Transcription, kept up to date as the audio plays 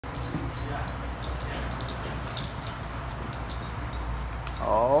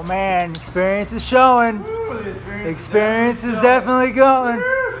Oh man, experience is showing. Woo, Experience is definitely going.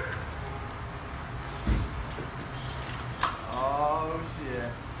 Oh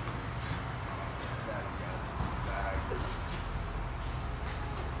shit.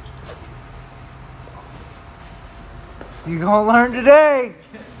 You gonna learn today.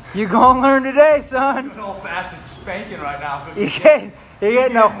 You gonna learn today, son. An old-fashioned spanking right now. So You're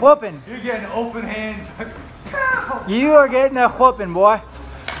getting a whooping. You're getting open hands. You are getting a whooping, boy.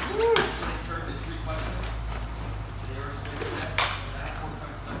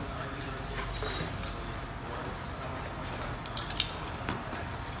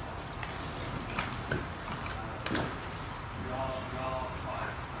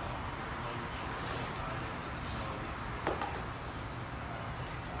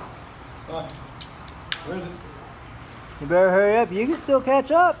 Where is it? You better hurry up. You can still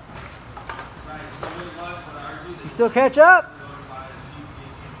catch up. You still catch up?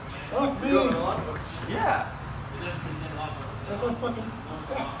 Fuck me! Yeah. That's my fucking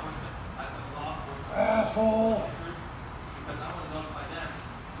asshole!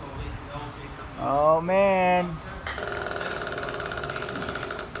 Oh man.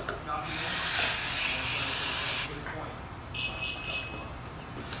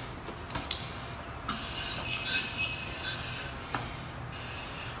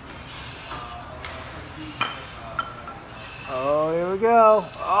 Oh, here we go.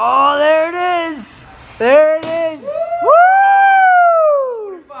 Oh, there it is. There it is.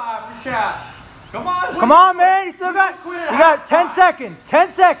 Woo! 45 for Cat. Come on. Come on, man. You still got, you got 10 seconds.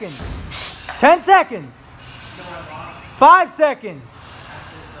 10 seconds. 10 seconds. 5 seconds.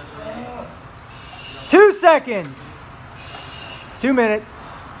 2 seconds. 2 minutes.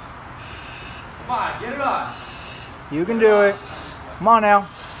 Come on, get it on. You can do it. Come on now.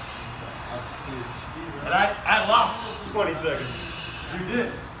 And I lost 20 seconds. You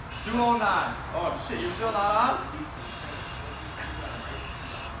did. 209. Oh shit, you're still not on?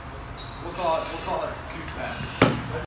 We'll call it 210.